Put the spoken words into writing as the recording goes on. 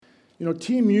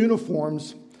Team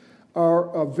uniforms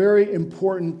are a very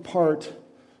important part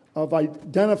of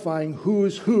identifying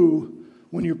who's who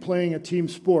when you're playing a team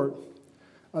sport.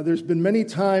 There's been many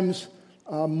times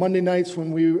Monday nights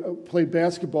when we played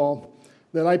basketball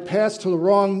that I passed to the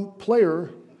wrong player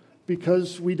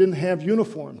because we didn't have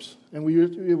uniforms, and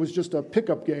it was just a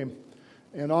pickup game.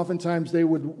 And oftentimes they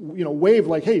would, wave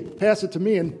like, "Hey, pass it to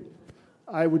me," and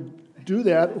I would do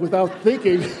that without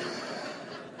thinking,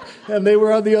 and they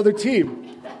were on the other team.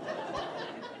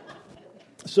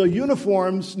 So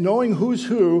uniforms, knowing who's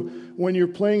who when you're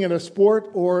playing in a sport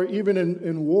or even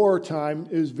in wartime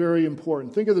is very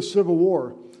important. Think of the Civil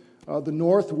War. The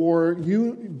North wore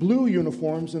blue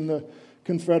uniforms, and the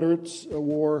Confederates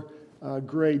wore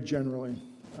gray generally.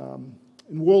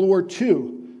 In World War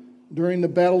II, during the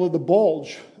Battle of the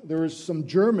Bulge, there was some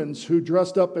Germans who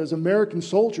dressed up as American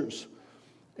soldiers.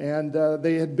 And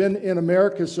they had been in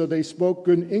America, so they spoke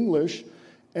good English,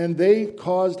 and they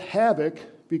caused havoc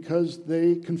because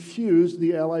they confused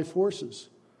the Allied forces,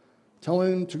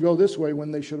 telling them to go this way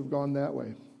when they should have gone that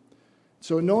way.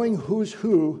 So knowing who's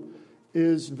who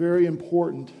is very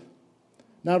important,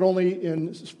 not only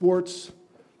in sports,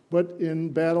 but in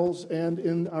battles and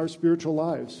in our spiritual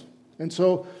lives. And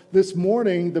so this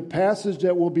morning, the passage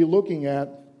that we'll be looking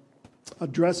at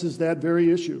addresses that very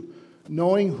issue.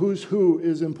 Knowing who's who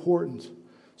is important.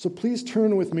 So please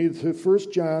turn with me to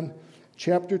 1 John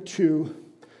chapter 2,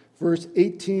 verse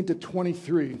 18 to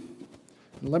 23.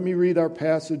 And let me read our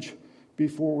passage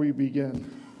before we begin.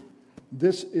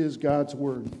 This is God's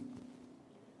word.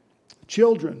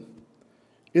 Children,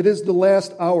 it is the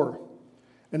last hour,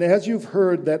 and as you've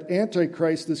heard that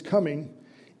Antichrist is coming,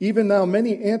 even now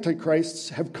many Antichrists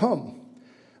have come.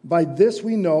 By this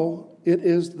we know it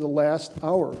is the last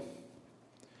hour.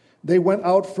 They went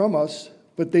out from us,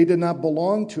 but they did not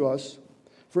belong to us.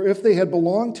 For if they had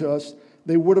belonged to us,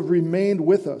 they would have remained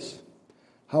with us.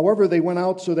 However, they went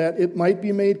out so that it might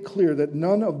be made clear that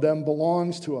none of them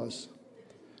belongs to us.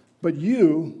 But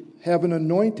you have an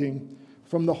anointing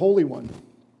from the Holy One,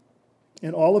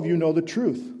 and all of you know the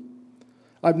truth.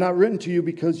 I've not written to you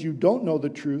because you don't know the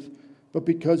truth, but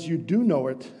because you do know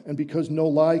it, and because no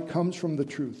lie comes from the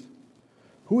truth.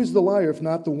 Who is the liar if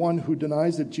not the one who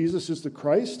denies that Jesus is the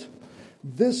Christ?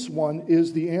 This one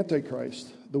is the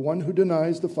Antichrist, the one who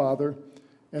denies the Father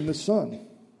and the Son.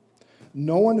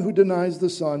 No one who denies the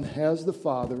Son has the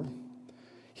Father.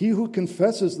 He who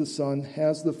confesses the Son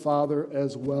has the Father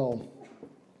as well.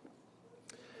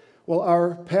 Well,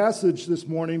 our passage this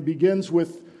morning begins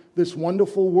with this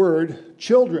wonderful word,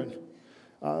 children.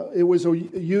 It was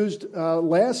used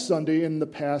last Sunday in the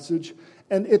passage,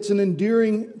 and it's an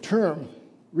endearing term,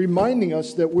 reminding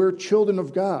us that we're children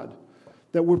of God,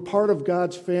 that we're part of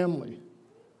God's family,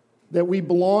 that we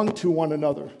belong to one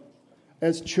another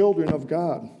as children of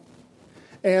God.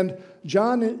 And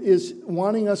John is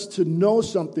wanting us to know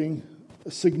something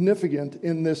significant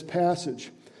in this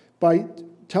passage by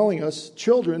telling us,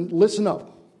 children, listen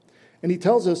up. And he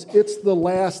tells us it's the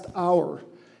last hour.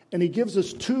 And he gives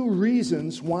us two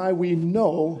reasons why we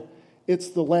know it's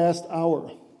the last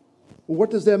hour. Well,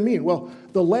 what does that mean? Well,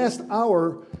 the last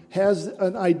hour has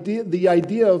the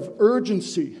idea of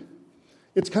urgency.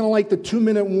 It's kind of like the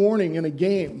 2-minute warning in a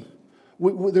game.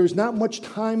 There's not much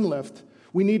time left.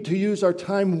 We need to use our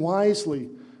time wisely.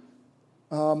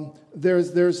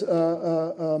 There's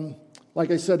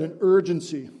like I said, an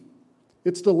urgency.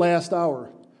 It's the last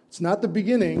hour. It's not the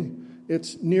beginning.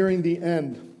 It's nearing the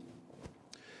end.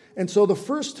 And so the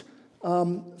first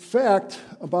fact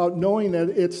about knowing that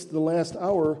it's the last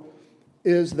hour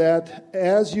is that,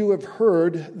 as you have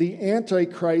heard, the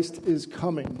Antichrist is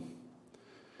coming.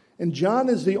 And John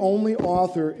is the only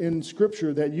author in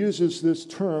Scripture that uses this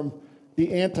term,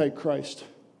 the Antichrist.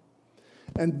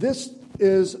 And this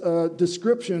is a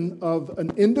description of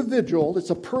an individual, it's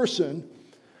a person,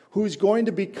 who's going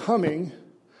to be coming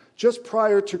just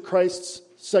prior to Christ's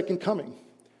second coming.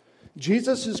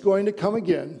 Jesus is going to come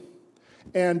again,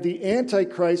 and the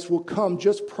Antichrist will come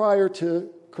just prior to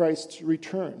Christ's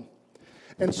return.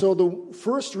 And so the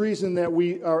first reason that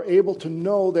we are able to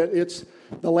know that it's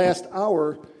the last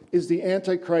hour is the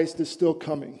Antichrist is still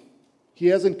coming. He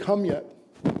hasn't come yet.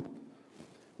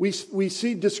 We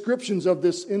see descriptions of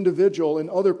this individual in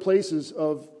other places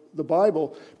of the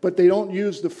Bible, but they don't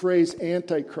use the phrase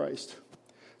Antichrist.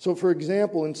 So, for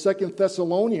example, in 2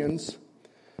 Thessalonians,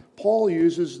 Paul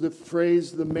uses the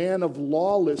phrase the man of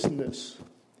lawlessness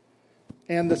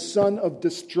and the son of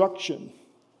destruction,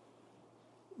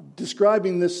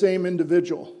 describing this same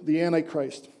individual, the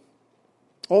Antichrist.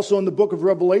 Also in the book of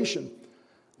Revelation,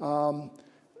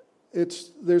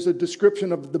 there's a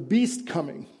description of the beast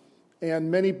coming.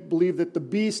 and many believe that the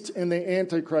beast and the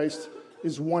Antichrist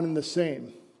is one and the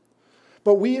same.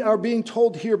 But we are being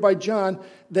told here by John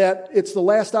that it's the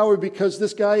last hour because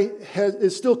this guy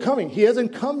is still coming. He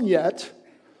hasn't come yet,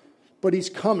 but he's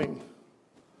coming.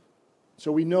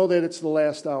 So we know that it's the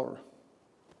last hour.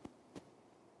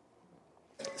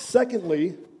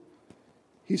 Secondly,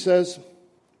 he says,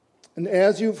 and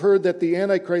as you've heard that the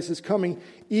Antichrist is coming,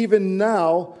 even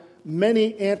now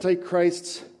many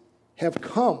Antichrists have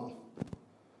come.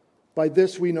 By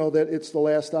this we know that it's the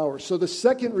last hour. So the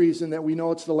second reason that we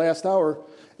know it's the last hour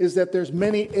is that there's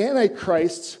many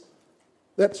Antichrists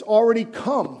that's already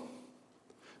come.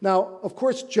 Now, of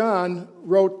course, John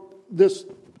wrote this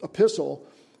epistle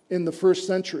in the first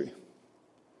century.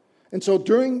 And so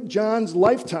during John's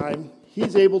lifetime,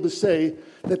 he's able to say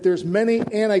that there's many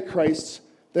Antichrists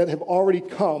that have already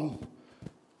come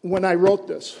when I wrote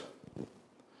this.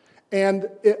 And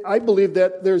I believe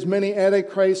that there's many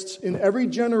Antichrists in every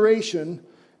generation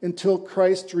until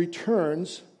Christ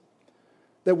returns,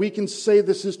 that we can say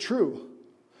this is true.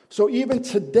 So even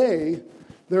today,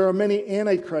 there are many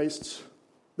Antichrists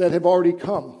that have already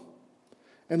come.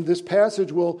 And this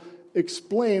passage will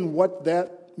explain what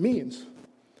that means.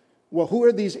 Well, who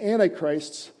are these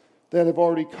Antichrists that have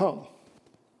already come?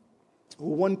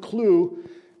 Well, one clue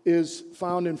is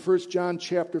found in 1 John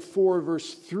chapter 4,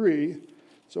 verse 3.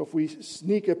 So if we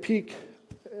sneak a peek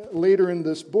later in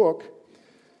this book,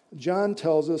 John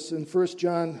tells us in 1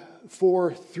 John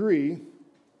 4:3,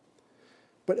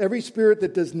 but every spirit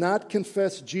that does not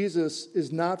confess Jesus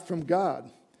is not from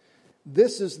God.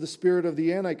 This is the spirit of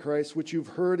the Antichrist, which you've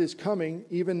heard is coming.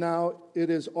 Even now it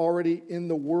is already in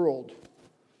the world.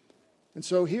 And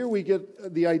so here we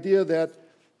get the idea that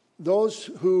those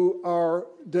who are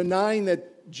denying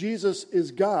that Jesus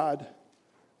is God,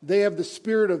 they have the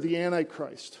spirit of the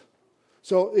Antichrist.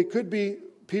 So it could be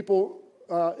people,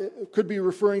 it could be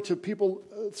referring to people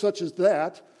such as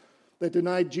that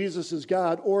denied Jesus is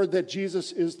God, or that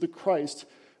Jesus is the Christ,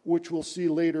 which we'll see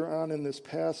later on in this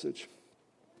passage.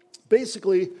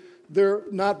 Basically, they're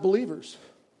not believers.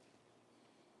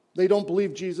 They don't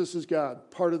believe Jesus is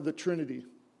God, part of the Trinity,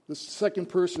 the second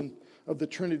person of the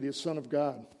Trinity, the Son of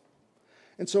God.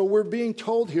 And so we're being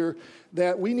told here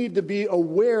that we need to be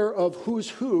aware of who's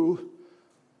who,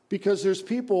 because there's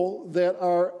people that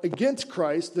are against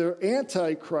Christ, they're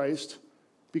anti-Christ,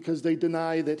 because they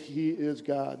deny that he is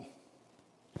God.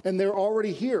 And they're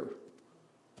already here.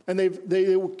 And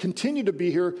they will continue to be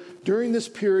here during this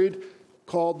period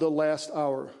called the last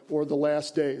hour, or the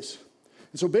last days.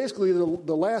 And so basically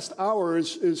the last hour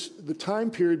is the time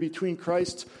period between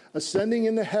Christ ascending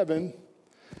into heaven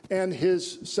and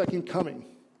his second coming.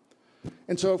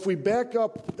 And so if we back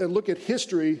up and look at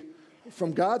history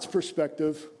from God's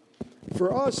perspective,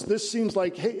 for us, this seems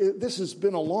like, hey, this has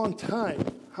been a long time.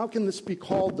 How can this be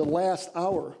called the last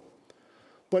hour?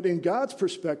 But in God's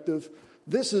perspective,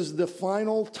 this is the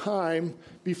final time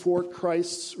before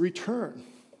Christ's return.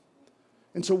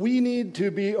 And so we need to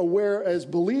be aware as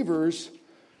believers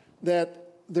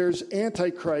that there's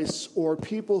antichrists, or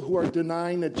people who are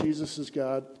denying that Jesus is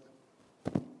God.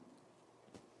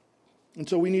 And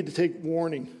so we need to take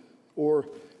warning or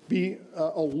be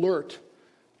alert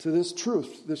to this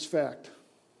truth, this fact.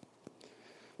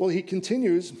 Well, he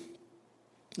continues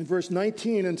in verse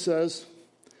 19 and says,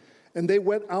 and they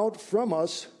went out from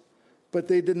us, but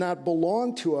they did not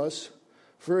belong to us.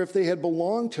 For if they had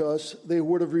belonged to us, they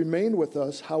would have remained with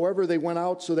us. However, they went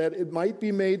out so that it might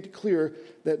be made clear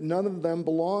that none of them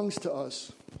belongs to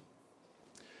us.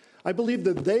 I believe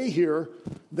that they here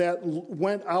that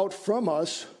went out from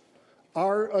us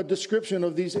are a description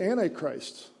of these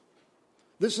antichrists.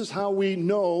 This is how we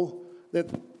know that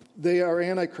they are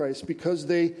antichrists, because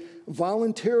they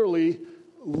voluntarily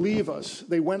leave us.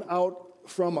 They went out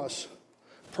from us,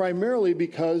 primarily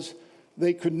because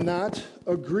they could not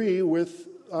agree with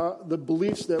the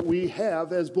beliefs that we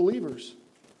have as believers.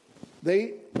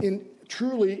 They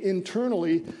truly,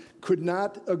 internally, could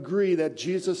not agree that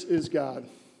Jesus is God.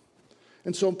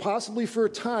 And so possibly for a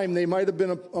time, they might have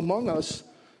been among us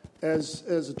as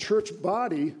a church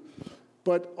body,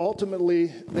 but ultimately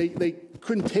they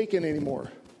couldn't take it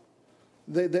anymore.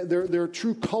 Their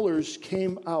true colors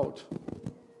came out.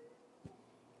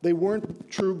 They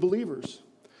weren't true believers.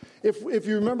 If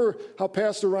you remember how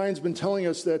Pastor Ryan's been telling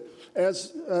us that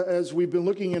as we've been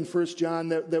looking in 1 John,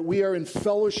 that we are in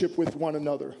fellowship with one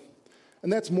another.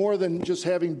 And that's more than just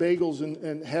having bagels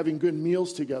and having good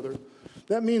meals together.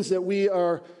 That means that we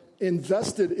are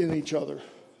invested in each other,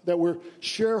 that we're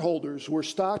shareholders, we're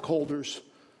stockholders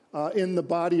in the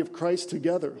body of Christ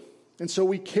together. And so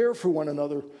we care for one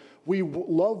another, we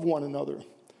love one another,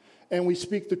 and we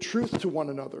speak the truth to one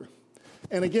another.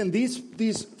 And again, these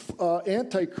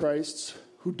antichrists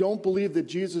who don't believe that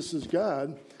Jesus is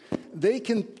God, they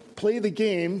can play the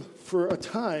game for a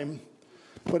time,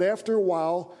 but after a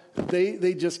while,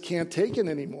 they just can't take it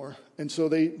anymore, and so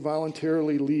they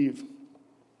voluntarily leave.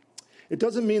 It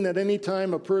doesn't mean that any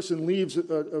time a person leaves a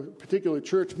particular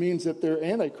church means that they're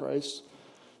antichrists,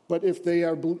 but if they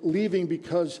are leaving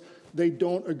because they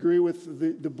don't agree with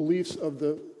the beliefs of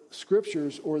the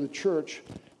Scriptures or the church,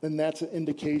 then that's an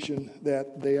indication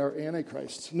that they are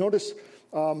antichrists. Notice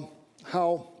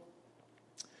how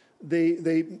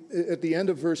they at the end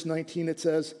of verse 19 it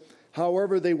says,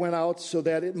 however, they went out so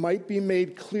that it might be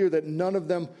made clear that none of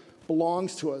them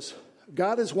belongs to us.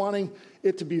 God is wanting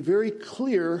it to be very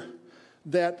clear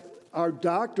that our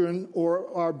doctrine or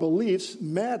our beliefs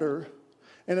matter,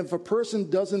 and if a person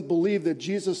doesn't believe that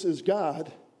Jesus is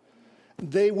God,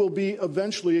 they will be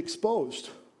eventually exposed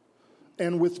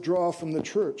and withdraw from the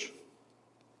church.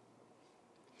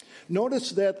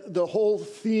 Notice that the whole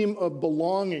theme of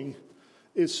belonging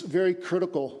is very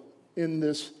critical in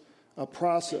this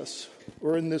process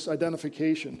or in this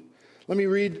identification. Let me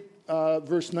read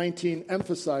verse 19,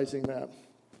 emphasizing that.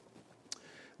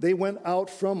 They went out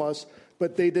from us,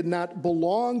 but they did not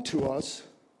belong to us.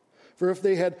 For if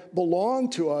they had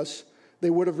belonged to us, they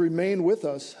would have remained with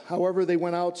us. However, they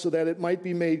went out so that it might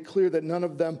be made clear that none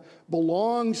of them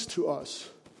belongs to us.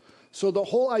 So the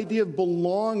whole idea of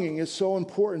belonging is so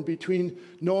important between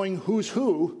knowing who's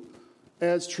who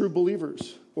as true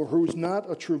believers or who's not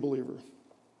a true believer.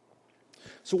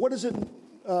 So what does it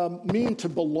mean to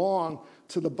belong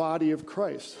to the body of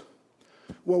Christ?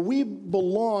 Well, we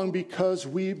belong because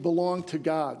we belong to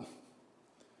God.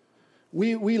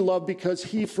 We love because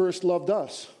He first loved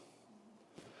us.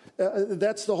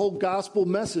 That's the whole gospel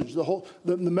message,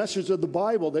 the message of the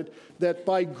Bible, that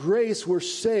by grace we're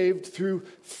saved through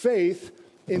faith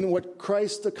in what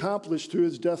Christ accomplished through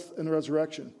His death and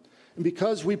resurrection. And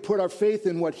because we put our faith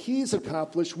in what He's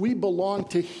accomplished, we belong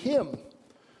to Him.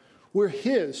 We're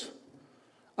His.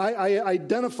 I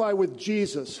identify with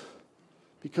Jesus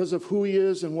because of who He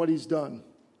is and what He's done.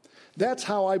 That's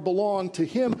how I belong to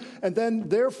Him, and then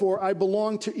therefore I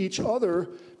belong to each other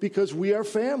because we are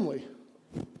family.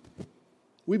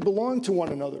 We belong to one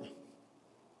another.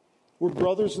 We're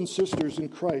brothers and sisters in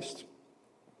Christ.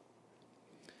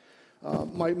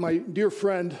 My dear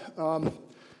friend, and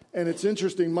it's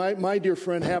interesting, my dear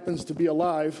friend happens to be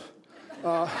alive,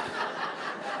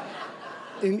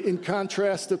 in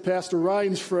contrast to Pastor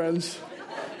Ryan's friends.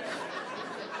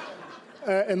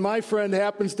 And my friend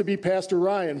happens to be Pastor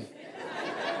Ryan.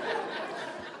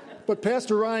 But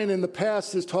Pastor Ryan in the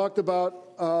past has talked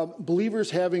about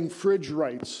believers having fridge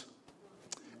rights.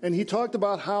 And he talked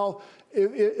about how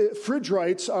fridge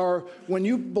rights are when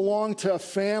you belong to a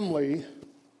family,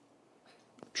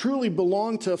 truly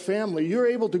belong to a family, you're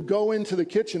able to go into the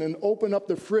kitchen and open up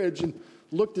the fridge and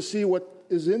look to see what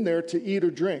is in there to eat or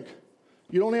drink.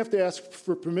 You don't have to ask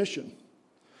for permission.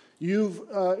 You've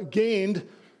gained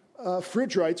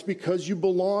fridge rights because you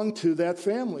belong to that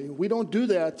family. We don't do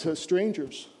that to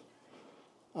strangers,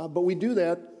 but we do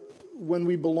that when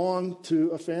we belong to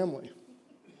a family.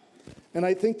 And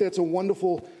I think that's a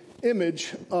wonderful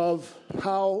image of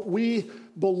how we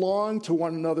belong to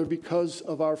one another because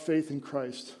of our faith in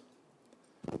Christ.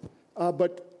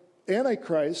 But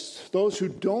antichrists, those who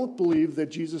don't believe that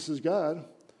Jesus is God,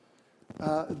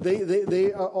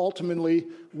 they ultimately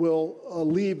will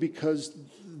leave because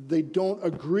they don't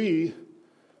agree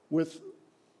with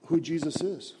who Jesus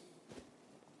is.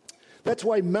 That's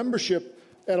why membership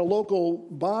at a local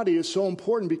body is so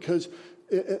important, because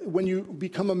when you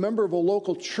become a member of a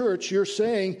local church, you're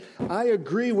saying, I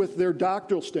agree with their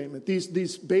doctrinal statement,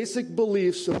 these basic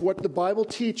beliefs of what the Bible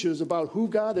teaches about who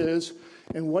God is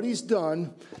and what He's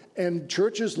done, and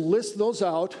churches list those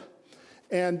out,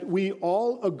 and we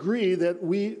all agree that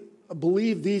we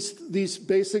believe these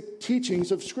basic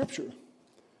teachings of Scripture.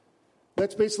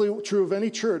 That's basically true of any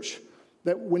church,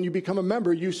 that when you become a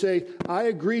member, you say, I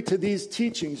agree to these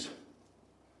teachings.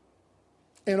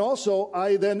 And also,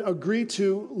 I then agree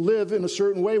to live in a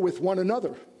certain way with one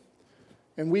another.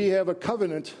 And we have a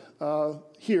covenant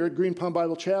here at Green Pond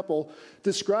Bible Chapel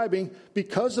describing,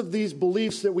 because of these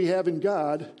beliefs that we have in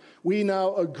God, we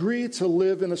now agree to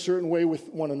live in a certain way with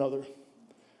one another.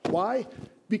 Why?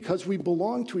 Because we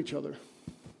belong to each other.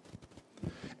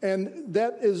 And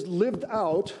that is lived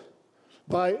out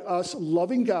by us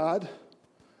loving God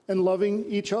and loving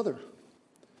each other.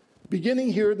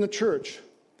 Beginning here in the church,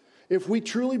 if we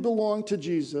truly belong to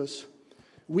Jesus,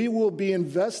 we will be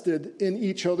invested in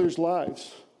each other's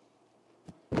lives.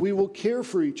 We will care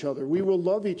for each other. We will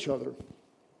love each other.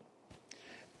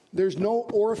 There's no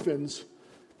orphans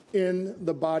in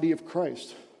the body of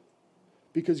Christ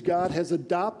because God has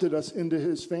adopted us into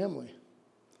his family.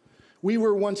 We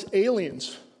were once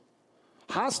aliens,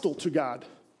 hostile to God.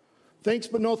 Thanks,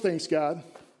 but no thanks, God.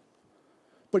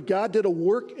 But God did a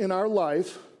work in our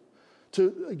life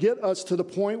to get us to the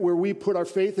point where we put our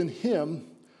faith in him.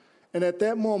 And at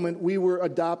that moment, we were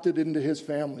adopted into his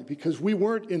family because we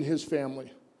weren't in his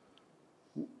family.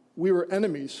 We were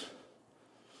enemies.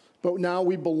 But now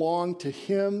we belong to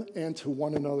him and to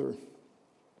one another.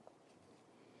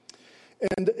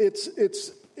 And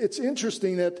it's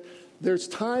interesting that there's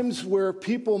times where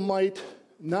people might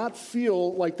not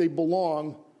feel like they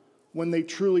belong when they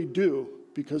truly do,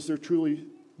 because they're truly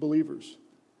believers.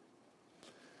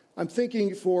 I'm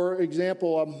thinking, for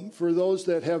example, for those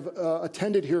that have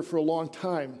attended here for a long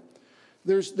time,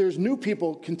 there's new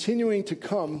people continuing to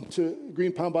come to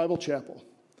Green Pond Bible Chapel.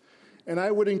 And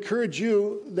I would encourage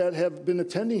you that have been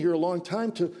attending here a long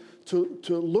time to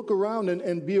look around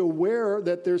and be aware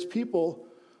that there's people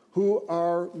who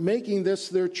are making this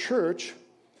their church,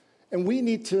 and we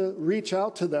need to reach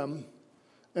out to them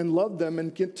and love them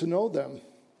and get to know them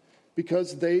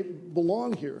because they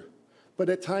belong here. But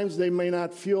at times they may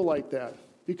not feel like that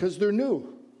because they're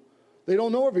new. They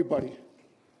don't know everybody.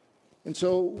 And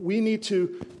so we need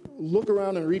to look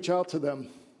around and reach out to them.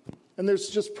 And there's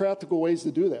just practical ways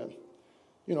to do that.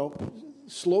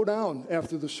 Slow down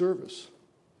after the service.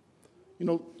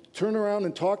 Turn around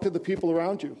and talk to the people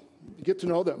around you. Get to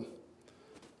know them.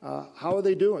 How are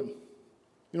they doing?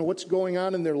 What's going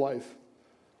on in their life?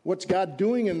 What's God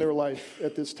doing in their life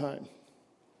at this time?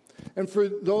 And for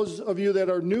those of you that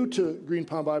are new to Green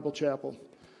Pond Bible Chapel,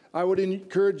 I would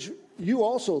encourage you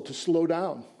also to slow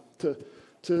down, to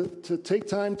take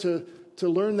time to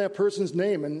learn that person's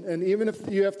name. And even if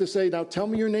you have to say, now tell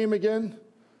me your name again,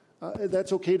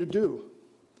 that's okay to do.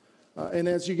 And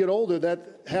as you get older,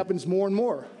 that happens more and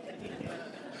more.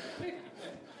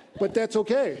 But that's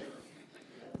okay.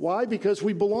 Why? Because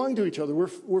we belong to each other.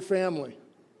 We're family.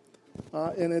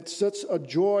 And it's such a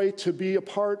joy to be a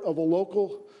part of a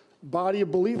local body of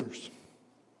believers.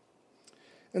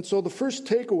 And so the first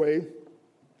takeaway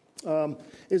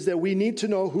is that we need to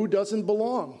know who doesn't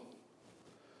belong.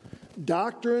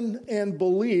 Doctrine and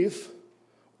belief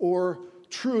or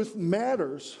truth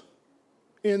matters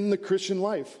in the Christian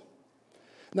life.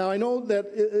 Now, I know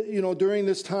that, during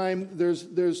this time,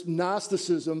 there's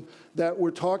Gnosticism that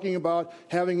we're talking about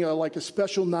having a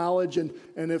special knowledge, and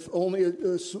if only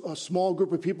a small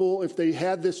group of people, if they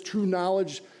had this true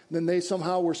knowledge, then they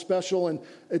somehow were special, and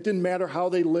it didn't matter how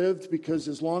they lived, because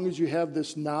as long as you have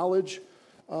this knowledge,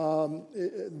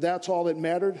 that's all that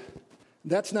mattered.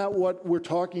 That's not what we're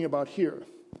talking about here.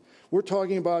 We're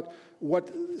talking about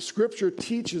what Scripture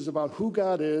teaches about who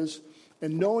God is,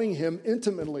 and knowing him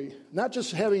intimately, not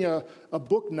just having a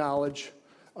book knowledge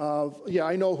of,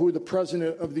 I know who the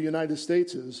President of the United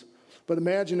States is, but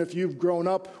imagine if you've grown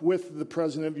up with the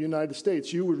President of the United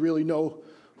States, you would really know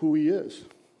who he is.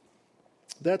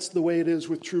 That's the way it is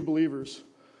with true believers,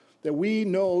 that we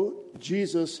know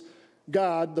Jesus,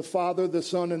 God, the Father, the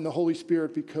Son, and the Holy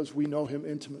Spirit because we know him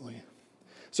intimately.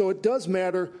 So it does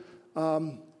matter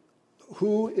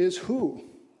who is who,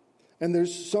 and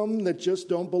there's some that just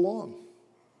don't belong.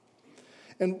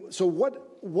 And so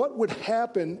what would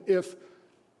happen if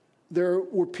there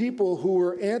were people who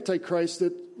were antichrist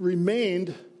that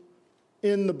remained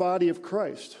in the body of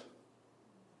Christ?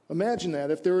 Imagine that.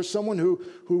 If there was someone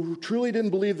who truly didn't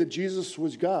believe that Jesus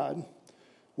was God,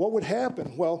 what would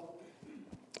happen? Well,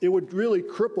 it would really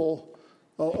cripple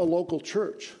a local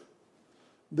church.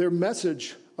 Their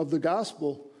message of the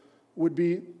gospel would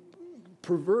be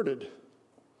perverted.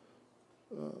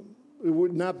 It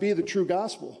would not be the true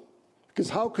gospel. Because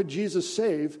how could Jesus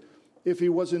save if he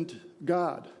wasn't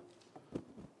God?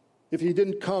 If he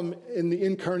didn't come in the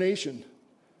incarnation,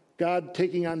 God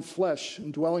taking on flesh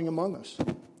and dwelling among us.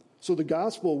 So the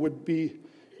gospel would be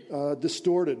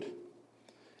distorted.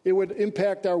 It would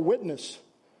impact our witness.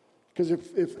 Because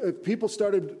if people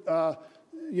started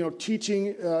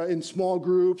teaching in small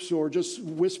groups or just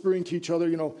whispering to each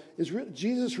other, is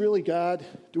Jesus really God?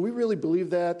 Do we really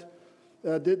believe that?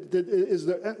 Is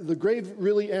the grave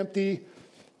really empty?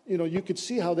 You could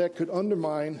see how that could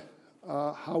undermine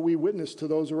how we witness to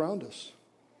those around us.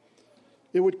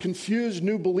 It would confuse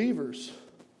new believers.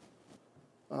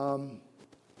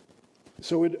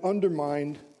 So it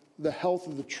undermined the health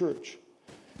of the church.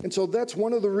 And so that's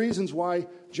one of the reasons why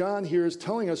John here is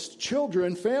telling us,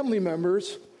 children, family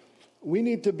members, we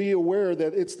need to be aware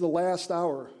that it's the last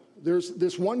hour. There's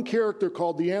this one character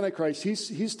called the Antichrist.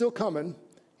 He's still coming.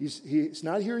 He's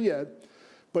not here yet,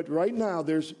 but right now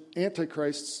there's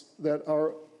antichrists that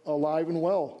are alive and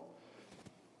well.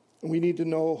 And we need to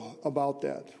know about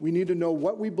that. We need to know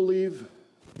what we believe,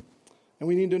 and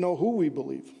we need to know who we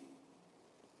believe.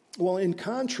 Well, in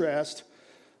contrast,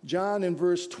 John in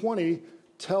verse 20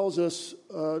 tells us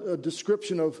a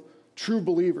description of true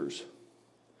believers.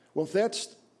 Well, if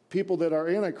that's people that are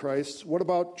antichrists, what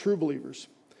about true believers?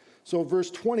 So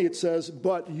verse 20 it says,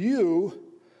 "But you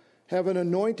have an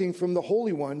anointing from the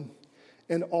Holy One,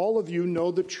 and all of you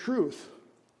know the truth."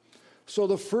 So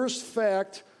the first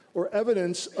fact or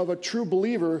evidence of a true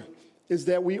believer is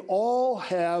that we all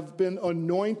have been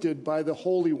anointed by the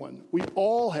Holy One. We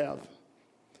all have.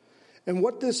 And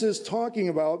what this is talking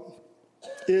about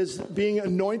is being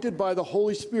anointed by the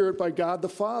Holy Spirit by God the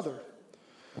Father.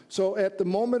 So at the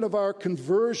moment of our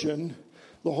conversion,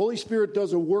 the Holy Spirit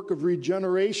does a work of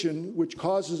regeneration, which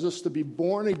causes us to be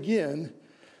born again,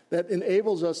 that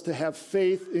enables us to have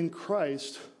faith in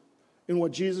Christ, in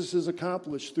what Jesus has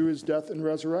accomplished through his death and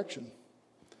resurrection.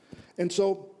 And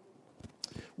so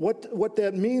what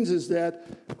that means is that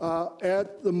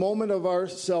at the moment of our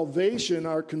salvation,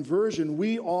 our conversion,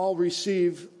 we all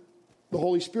receive the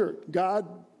Holy Spirit. God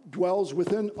dwells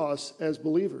within us as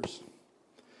believers.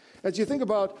 As you think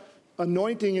about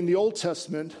anointing in the Old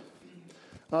Testament,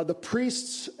 the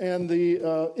priests and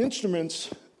the instruments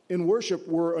in worship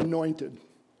were anointed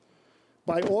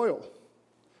by oil.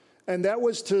 And that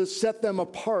was to set them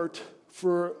apart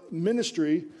for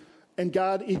ministry, and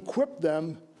God equipped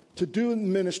them to do the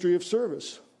ministry of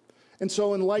service. And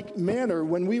so in like manner,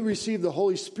 when we receive the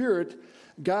Holy Spirit,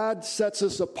 God sets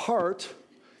us apart.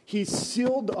 He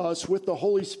sealed us with the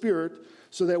Holy Spirit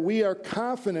so that we are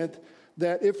confident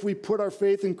that if we put our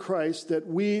faith in Christ, that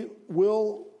we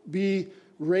will be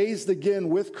raised again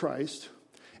with Christ.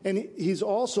 And he's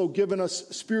also given us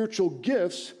spiritual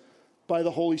gifts by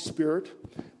the Holy Spirit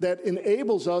that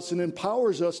enables us and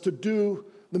empowers us to do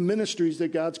the ministries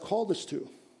that God's called us to.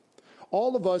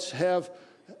 All of us have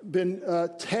been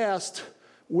tasked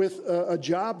with a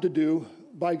job to do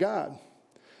by God.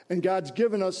 And God's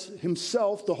given us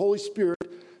himself, the Holy Spirit,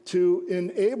 to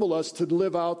enable us to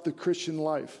live out the Christian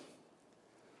life.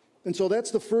 And so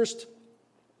that's the first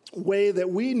way that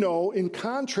we know, in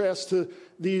contrast to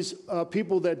these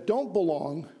people that don't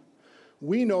belong,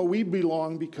 we know we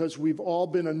belong because we've all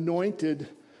been anointed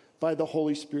by the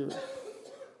Holy Spirit.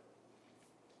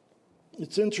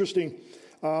 It's interesting.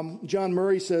 John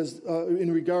Murray says,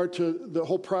 in regard to the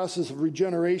whole process of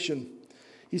regeneration,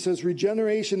 he says,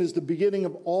 "Regeneration is the beginning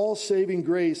of all saving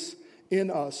grace in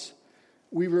us.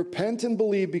 We repent and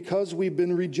believe because we've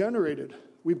been regenerated.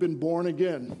 We've been born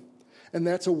again. And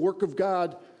that's a work of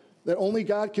God that only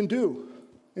God can do.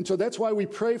 And so that's why we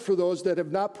pray for those that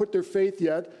have not put their faith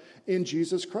yet in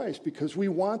Jesus Christ, because we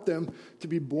want them to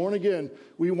be born again.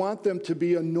 We want them to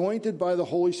be anointed by the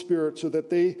Holy Spirit so that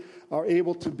they are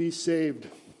able to be saved.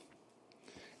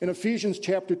 In Ephesians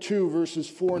chapter 2, verses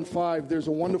 4 and 5, there's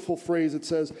a wonderful phrase that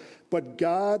says, "But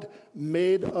God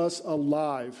made us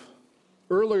alive."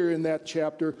 Earlier in that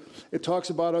chapter, it talks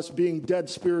about us being dead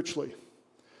spiritually.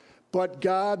 But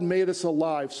God made us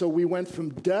alive. So we went from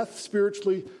death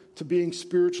spiritually to being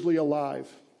spiritually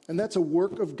alive. And that's a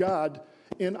work of God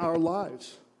in our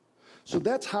lives. So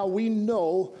that's how we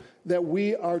know that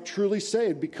we are truly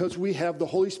saved, because we have the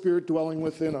Holy Spirit dwelling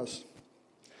within us.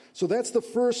 So that's the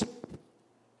first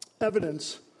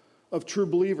evidence of true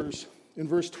believers in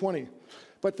verse 20.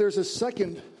 But there's a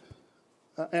second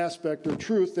aspect or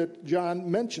truth that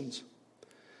John mentions.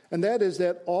 And that is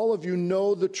that all of you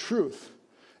know the truth.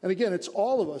 And again, it's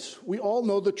all of us. We all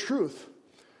know the truth.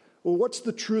 Well, what's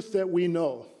the truth that we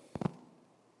know?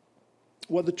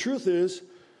 Well, the truth is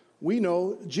we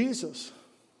know Jesus.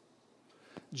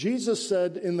 Jesus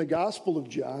said in the Gospel of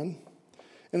John,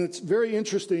 and it's very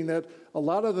interesting that a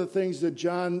lot of the things that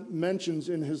John mentions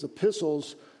in his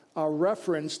epistles are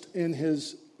referenced in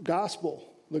his Gospel,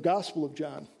 the Gospel of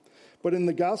John. But in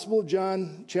the Gospel of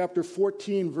John, chapter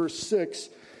 14, verse 6,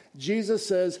 Jesus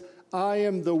says, "I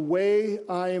am the way,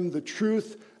 I am the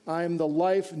truth, I am the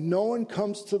life. No one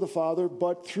comes to the Father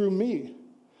but through me."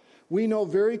 We know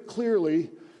very clearly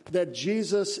that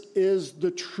Jesus is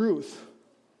the truth.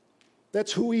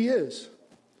 That's who he is.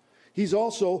 He's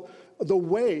also the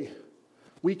way.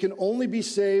 We can only be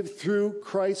saved through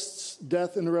Christ's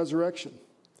death and resurrection.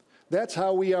 That's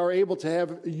how we are able to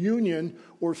have union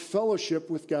or fellowship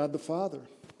with God the Father.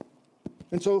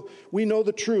 And so we know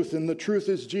the truth, and the truth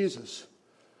is Jesus.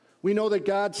 We know that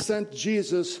God sent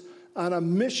Jesus on a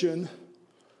mission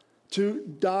to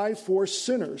die for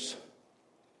sinners.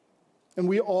 And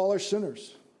we all are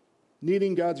sinners,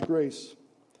 needing God's grace.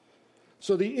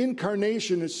 So the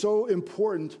incarnation is so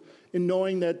important in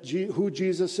knowing that who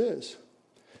Jesus is.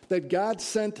 That God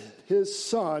sent his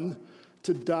Son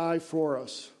to die for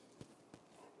us.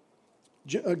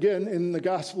 Again, in the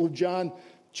Gospel of John,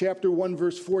 chapter 1,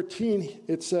 verse 14,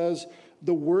 it says,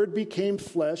 "The Word became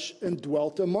flesh and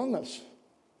dwelt among us."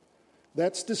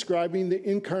 That's describing the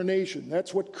incarnation.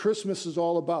 That's what Christmas is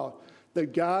all about.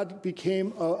 That God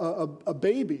became a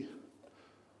baby,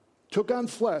 took on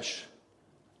flesh.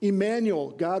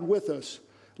 Emmanuel, God with us,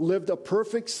 lived a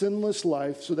perfect sinless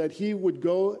life so that he would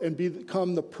go and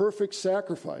become the perfect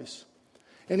sacrifice.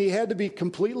 And he had to be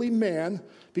completely man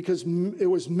because it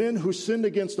was men who sinned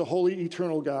against the holy,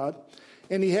 eternal God.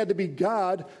 And he had to be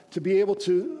God to be able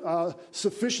to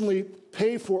sufficiently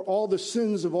pay for all the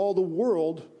sins of all the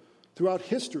world throughout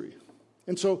history.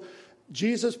 And so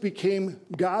Jesus became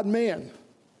God-man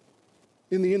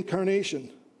in the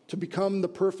incarnation to become the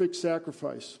perfect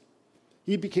sacrifice.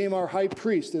 He became our high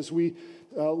priest, as we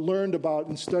learned about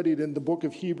and studied in the book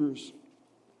of Hebrews.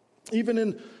 Even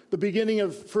in the beginning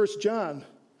of 1 John,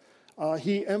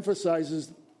 he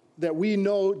emphasizes that we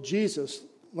know Jesus.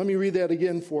 Let me read that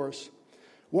again for us.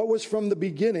 "What was from the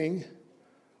beginning,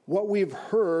 what we've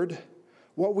heard,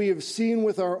 what we have seen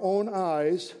with our own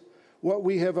eyes, what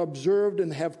we have observed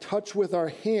and have touched with our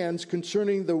hands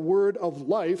concerning the word of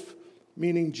life,"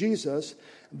 meaning Jesus,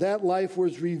 "that life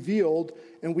was revealed,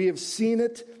 and we have seen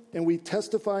it, and we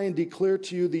testify and declare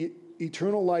to you the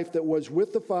eternal life that was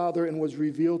with the Father and was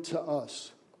revealed to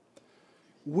us."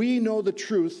 We know the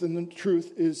truth, and the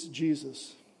truth is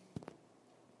Jesus.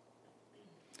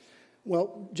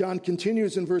 Well, John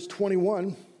continues in verse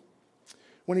 21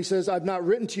 when he says, "I've not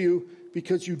written to you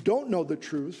because you don't know the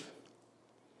truth,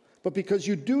 but because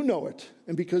you do know it,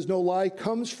 and because no lie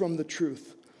comes from the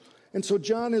truth." And so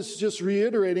John is just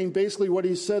reiterating basically what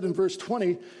he said in verse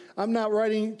 20. "I'm not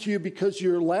writing to you because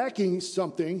you're lacking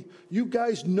something. You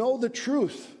guys know the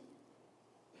truth.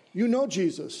 You know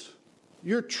Jesus.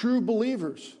 You're true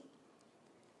believers,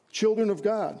 children of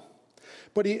God."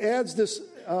 But he adds this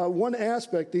one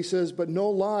aspect. He says, "But no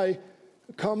lie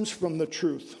comes from the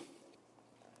truth."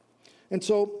 And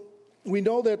so we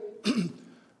know that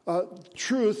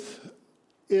truth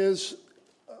is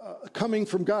coming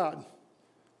from God.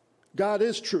 God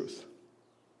is truth.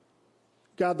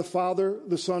 God the Father,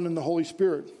 the Son, and the Holy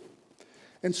Spirit.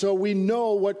 And so we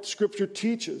know what Scripture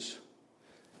teaches.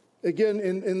 Again,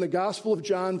 in the Gospel of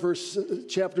John,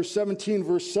 chapter 17,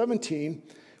 verse 17,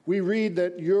 we read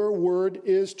that your word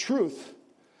is truth.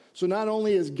 So not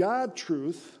only is God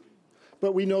truth,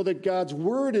 but we know that God's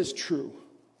word is true.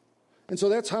 And so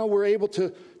that's how we're able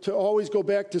to always go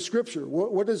back to Scripture.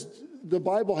 What does the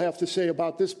Bible have to say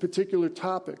about this particular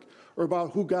topic or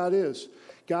about who God is?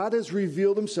 God has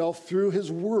revealed himself through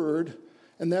his word,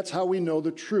 and that's how we know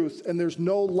the truth. And there's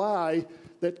no lie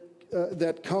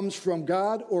that comes from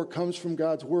God or comes from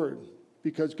God's word,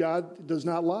 because God does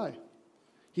not lie.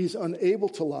 He's unable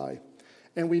to lie.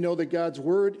 And we know that God's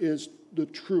word is the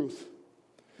truth.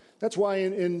 That's why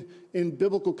in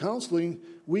biblical counseling,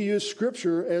 we use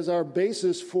Scripture as our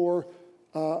basis for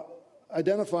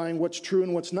identifying what's true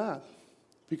and what's not,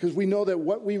 because we know that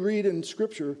what we read in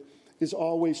Scripture is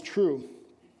always true.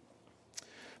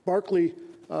 Barclay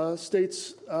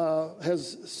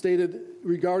has stated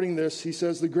regarding this, he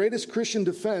says, "The greatest Christian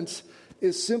defense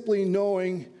is simply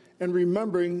knowing and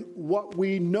remembering what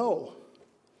we know."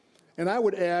 And I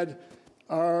would add,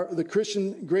 the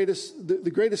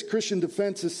greatest Christian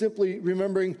defense is simply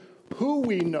remembering who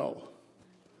we know,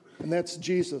 and that's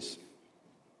Jesus.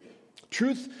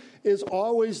 Truth is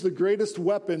always the greatest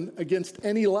weapon against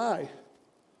any lie.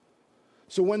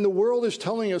 So when the world is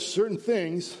telling us certain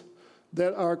things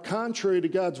that are contrary to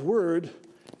God's word,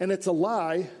 and it's a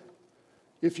lie,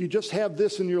 if you just have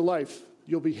this in your life,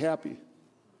 you'll be happy.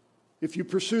 If you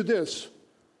pursue this,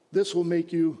 this will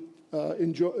make you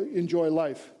enjoy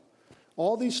life.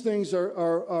 All these things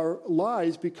are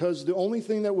lies, because the only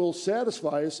thing that will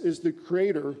satisfy us is the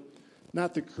Creator,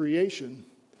 not the creation.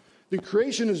 The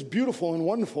creation is beautiful and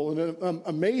wonderful and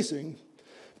amazing,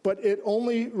 but it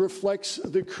only reflects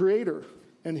the Creator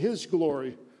and his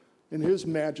glory and his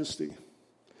majesty.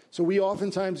 So we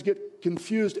oftentimes get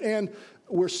confused, and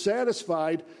we're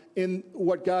satisfied in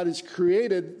what God has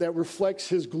created that reflects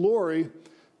his glory,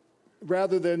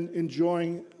 rather than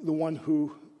enjoying the one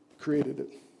who created it.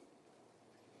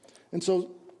 And so,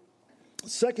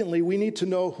 secondly, we need to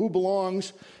know who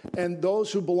belongs, and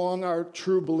those who belong are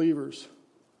true believers.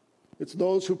 It's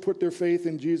those who put their faith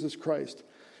in Jesus Christ.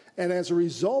 And as a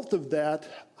result of that,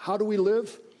 how do we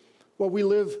live? Well, we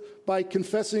live by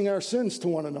confessing our sins to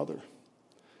one another.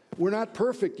 We're not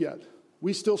perfect yet.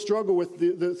 We still struggle with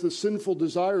the sinful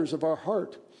desires of our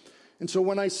heart. And so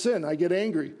when I sin, I get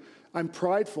angry. I'm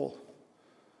prideful.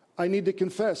 I need to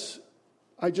confess,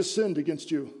 I just sinned against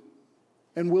you.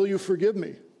 And will you forgive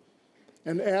me?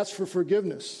 And ask for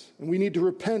forgiveness. And we need to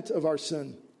repent of our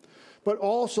sin. But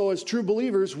also, as true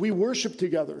believers, we worship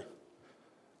together.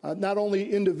 Not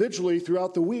only individually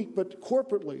throughout the week, but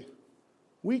corporately,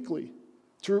 weekly,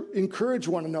 to encourage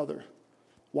one another.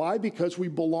 Why? Because we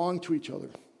belong to each other.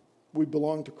 We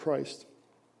belong to Christ.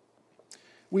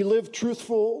 We live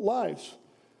truthful lives.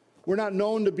 We're not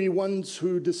known to be ones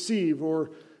who deceive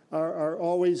or are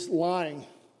always lying,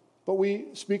 but we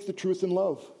speak the truth in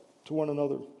love to one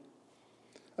another.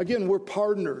 Again, we're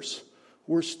partners.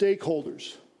 We're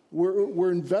stakeholders.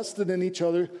 We're invested in each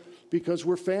other because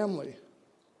we're family.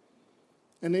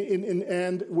 And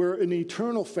we're an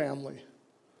eternal family.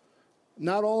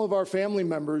 Not all of our family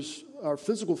members, our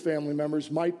physical family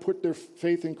members, might put their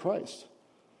faith in Christ.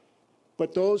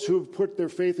 But those who have put their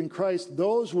faith in Christ,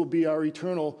 those will be our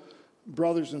eternal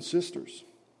brothers and sisters.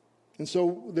 And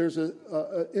so there's an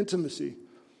intimacy,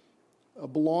 a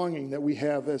belonging that we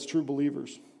have as true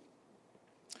believers.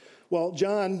 Well,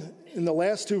 John, in the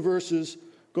last two verses,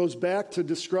 goes back to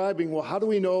describing, well, how do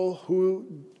we know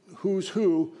who's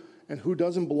who and who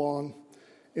doesn't belong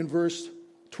in verse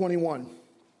 21,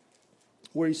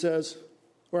 where he says,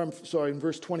 in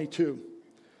verse 22,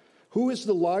 who is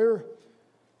the liar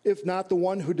if not the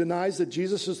one who denies that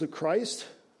Jesus is the Christ?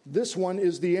 This one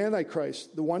is the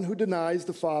Antichrist, the one who denies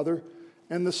the Father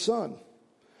and the Son.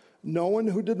 No one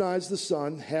who denies the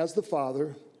Son has the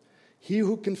Father. He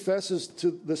who confesses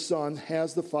to the Son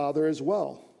has the Father as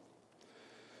well.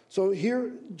 So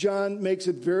here John makes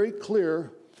it very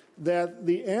clear that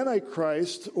the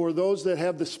Antichrist, or those that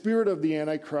have the spirit of the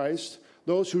Antichrist,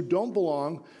 those who don't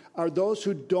belong, are those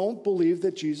who don't believe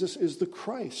that Jesus is the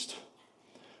Christ.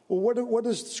 Well, what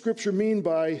does Scripture mean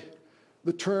by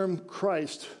the term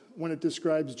Christ when it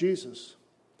describes Jesus?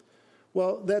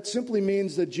 Well, that simply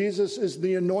means that Jesus is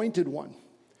the anointed one.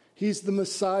 He's the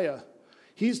Messiah.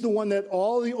 He's the one that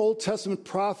all the Old Testament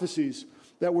prophecies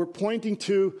that were pointing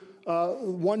to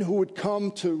one who would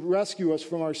come to rescue us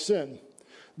from our sin,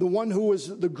 the one who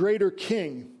was the greater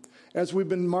king. As we've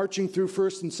been marching through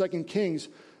 1st and 2nd Kings,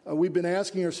 we've been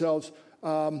asking ourselves,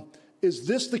 is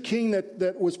this the king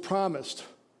that was promised,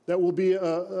 that will be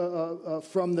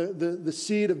from the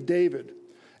seed of David?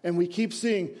 And we keep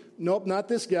seeing, nope, not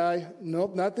this guy,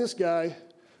 nope, not this guy.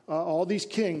 All these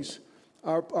kings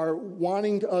are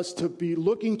wanting us to be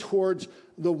looking towards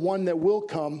the one that will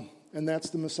come, and that's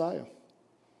the Messiah,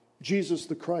 Jesus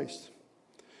the Christ.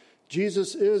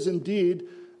 Jesus is indeed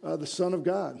the Son of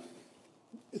God.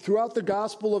 Throughout the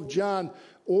Gospel of John,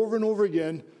 over and over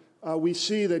again, we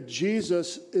see that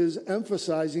Jesus is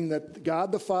emphasizing that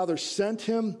God the Father sent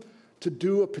him to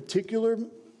do a particular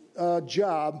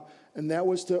job, and that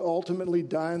was to ultimately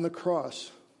die on the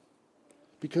cross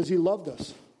because he loved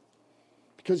us,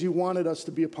 because he wanted us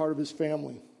to be a part of his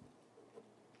family.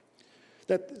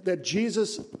 That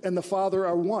Jesus and the Father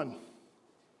are one.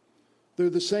 They're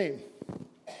the same.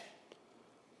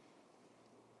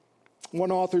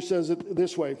 One author says it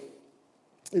this way: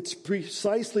 it's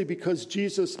precisely because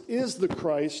Jesus is the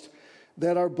Christ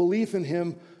that our belief in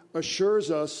him assures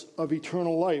us of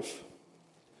eternal life.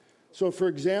 So, for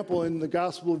example, in the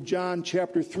Gospel of John,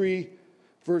 chapter 3,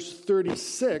 verse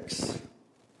 36,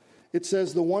 it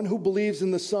says, the one who believes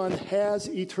in the Son has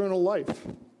eternal life.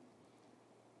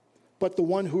 But the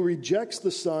one who rejects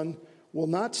the Son will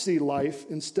not see life.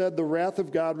 Instead, the wrath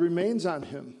of God remains on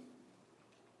him.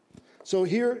 So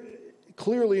here,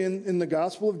 clearly in the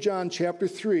Gospel of John, chapter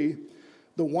 3,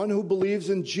 the one who believes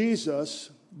in Jesus,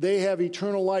 they have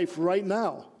eternal life right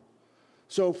now.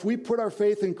 So if we put our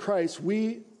faith in Christ,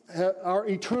 our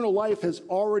eternal life has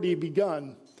already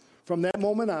begun from that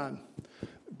moment on.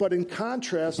 But in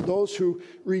contrast, those who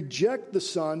reject the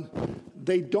Son,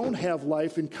 they don't have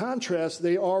life. In contrast,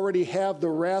 they already have the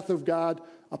wrath of God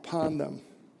upon them.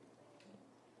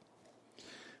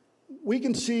 We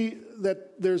can see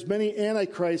that there's many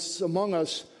antichrists among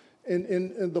us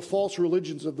in the false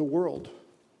religions of the world.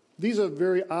 These are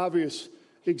very obvious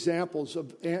examples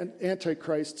of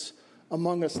antichrists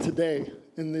among us today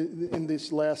in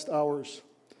these last hours.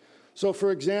 So,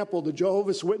 for example, the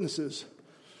Jehovah's Witnesses,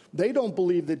 they don't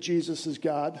believe that Jesus is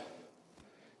God.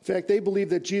 In fact, they believe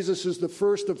that Jesus is the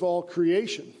first of all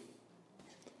creation.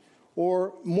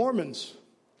 Or Mormons.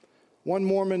 One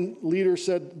Mormon leader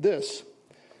said this: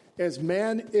 as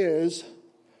man is,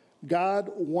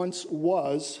 God once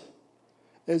was.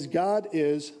 As God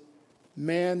is,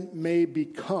 man may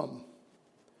become.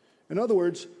 In other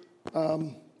words,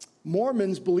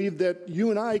 Mormons believe that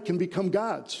you and I can become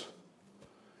gods.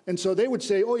 And so they would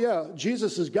say, oh yeah,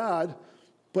 Jesus is God,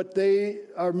 but they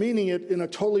are meaning it in a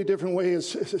totally different way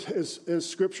as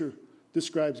Scripture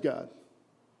describes God.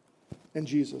 and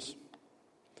Jesus.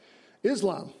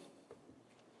 Islam,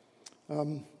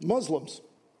 Muslims,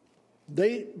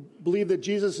 they believe that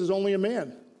Jesus is only a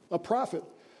man, a prophet,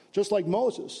 just like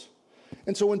Moses.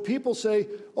 And so when people say,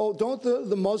 oh, don't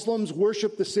the Muslims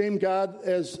worship the same God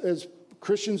as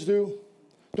Christians do?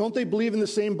 Don't they believe in the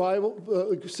same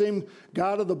Bible, same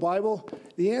God of the Bible?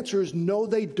 The answer is no,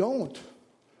 they don't.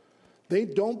 They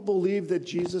don't believe that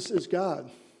Jesus is God.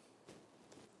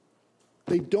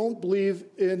 They don't believe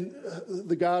in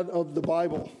the God of the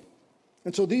Bible.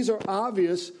 And so these are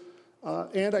obvious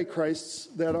antichrists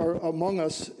that are among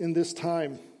us in this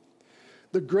time.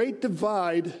 The great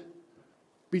divide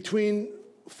between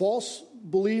false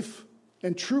belief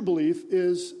and true belief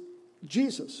is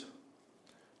Jesus,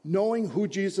 knowing who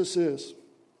Jesus is.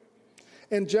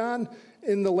 And John,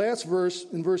 in the last verse,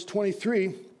 in verse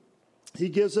 23, he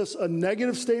gives us a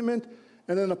negative statement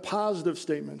and then a positive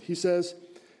statement. He says,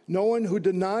 no one who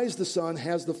denies the Son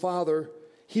has the Father.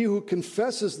 He who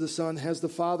confesses the Son has the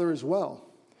Father as well.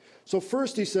 So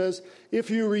first he says, if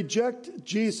you reject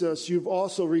Jesus, you've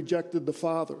also rejected the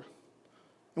Father.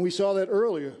 And we saw that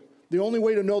earlier. The only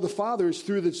way to know the Father is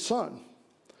through the Son.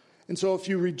 And so if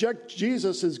you reject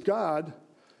Jesus as God,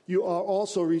 you are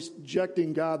also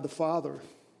rejecting God the Father.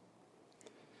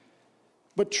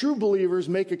 But true believers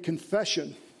make a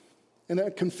confession. And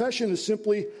a confession is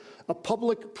simply a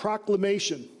public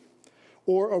proclamation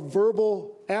or a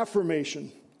verbal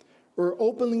affirmation or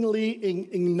openly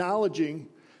acknowledging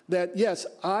that, yes,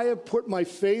 I have put my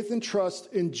faith and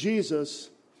trust in Jesus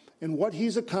and what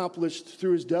he's accomplished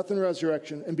through his death and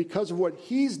resurrection. And because of what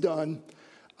he's done,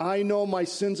 I know my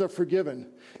sins are forgiven.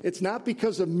 It's not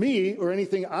because of me or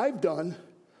anything I've done,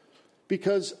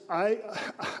 because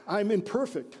I'm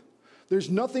imperfect. There's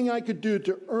nothing I could do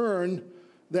to earn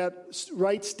that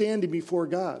right standing before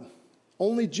God.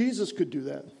 Only Jesus could do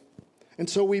that. And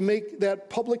so we make that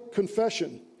public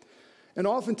confession. And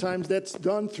oftentimes that's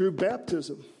done through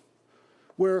baptism,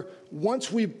 where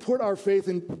once we put our faith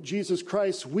in Jesus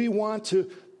Christ, we want to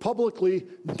publicly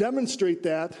demonstrate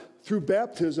that through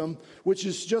baptism, which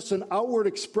is just an outward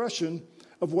expression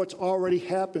of what's already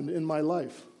happened in my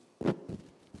life.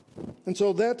 And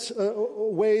so that's a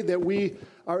way that we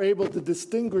are able to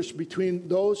distinguish between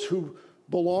those who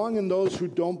belong and those who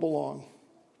don't belong,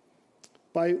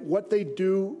 by what they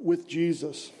do with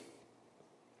Jesus.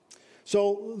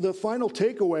 So the final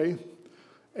takeaway,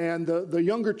 and the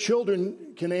younger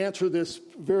children can answer this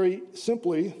very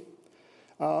simply,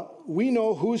 we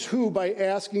know who's who by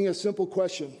asking a simple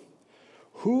question.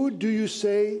 Who do you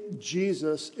say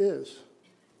Jesus is?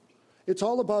 It's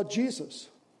all about Jesus.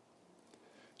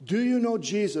 Do you know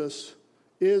Jesus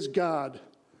is God,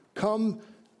 come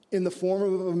in the form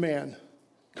of a man,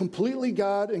 completely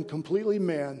God and completely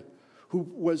man, who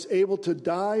was able to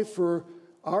die for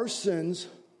our sins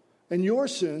and your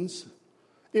sins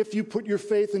if you put your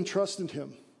faith and trust in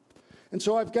him? And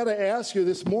so I've got to ask you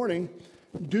this morning,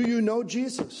 do you know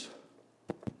Jesus?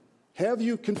 Have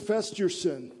you confessed your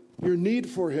sin, your need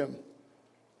for him?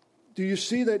 Do you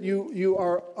see that you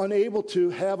are unable to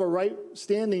have a right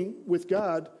standing with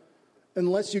God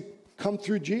unless you come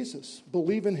through Jesus,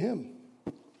 believe in him?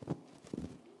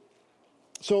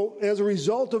 So as a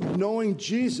result of knowing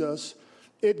Jesus,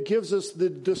 it gives us the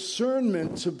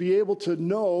discernment to be able to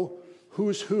know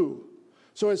who's who.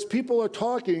 So as people are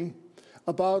talking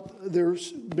about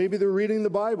maybe they're reading the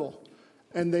Bible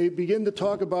and they begin to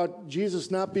talk about Jesus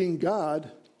not being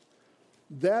God,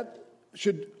 that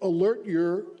should alert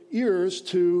your ears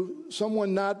to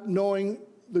someone not knowing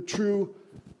the true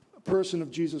person of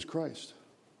Jesus Christ.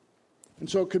 And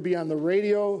so it could be on the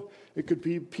radio, it could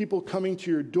be people coming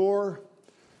to your door,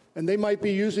 and they might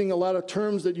be using a lot of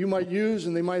terms that you might use,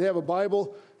 and they might have a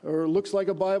Bible, or looks like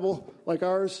a Bible like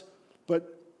ours,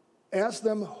 but ask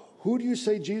them, who do you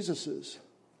say Jesus is?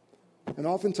 And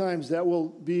oftentimes that will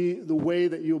be the way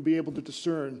that you'll be able to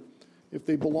discern if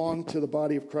they belong to the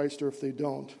body of Christ or if they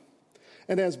don't.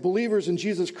 And as believers in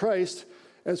Jesus Christ,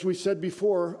 as we said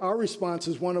before, our response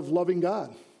is one of loving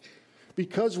God.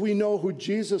 Because we know who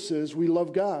Jesus is, we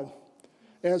love God.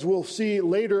 As we'll see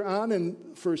later on in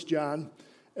 1 John,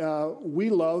 we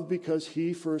love because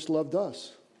he first loved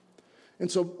us.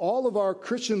 And so all of our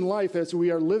Christian life as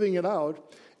we are living it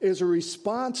out is a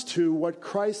response to what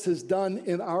Christ has done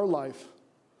in our life.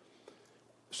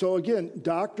 So again,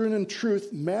 doctrine and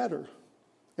truth matter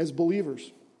as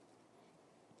believers.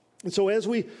 And so as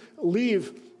we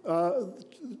leave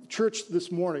church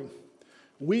this morning,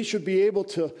 we should be able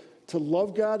to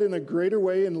love God in a greater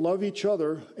way and love each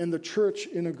other and the church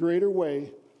in a greater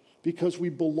way, because we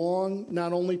belong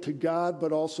not only to God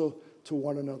but also to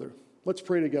one another. Let's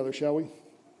pray together, shall we?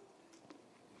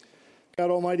 God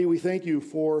Almighty, we thank you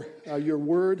for your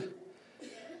word.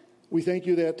 We thank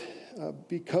you that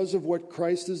because of what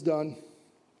Christ has done,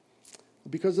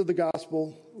 because of the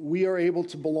gospel, we are able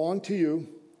to belong to you.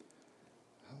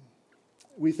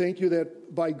 We thank you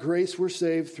that by grace we're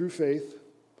saved through faith.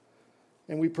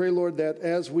 And we pray, Lord, that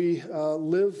as we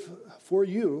live for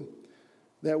you,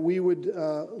 that we would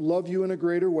love you in a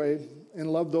greater way and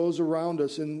love those around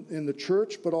us in the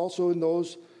church, but also in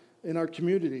those in our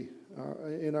community,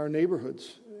 in our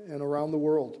neighborhoods, and around the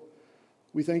world.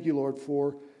 We thank you, Lord,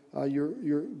 for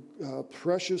your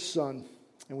precious Son,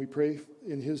 and we pray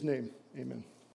in his name. Amen.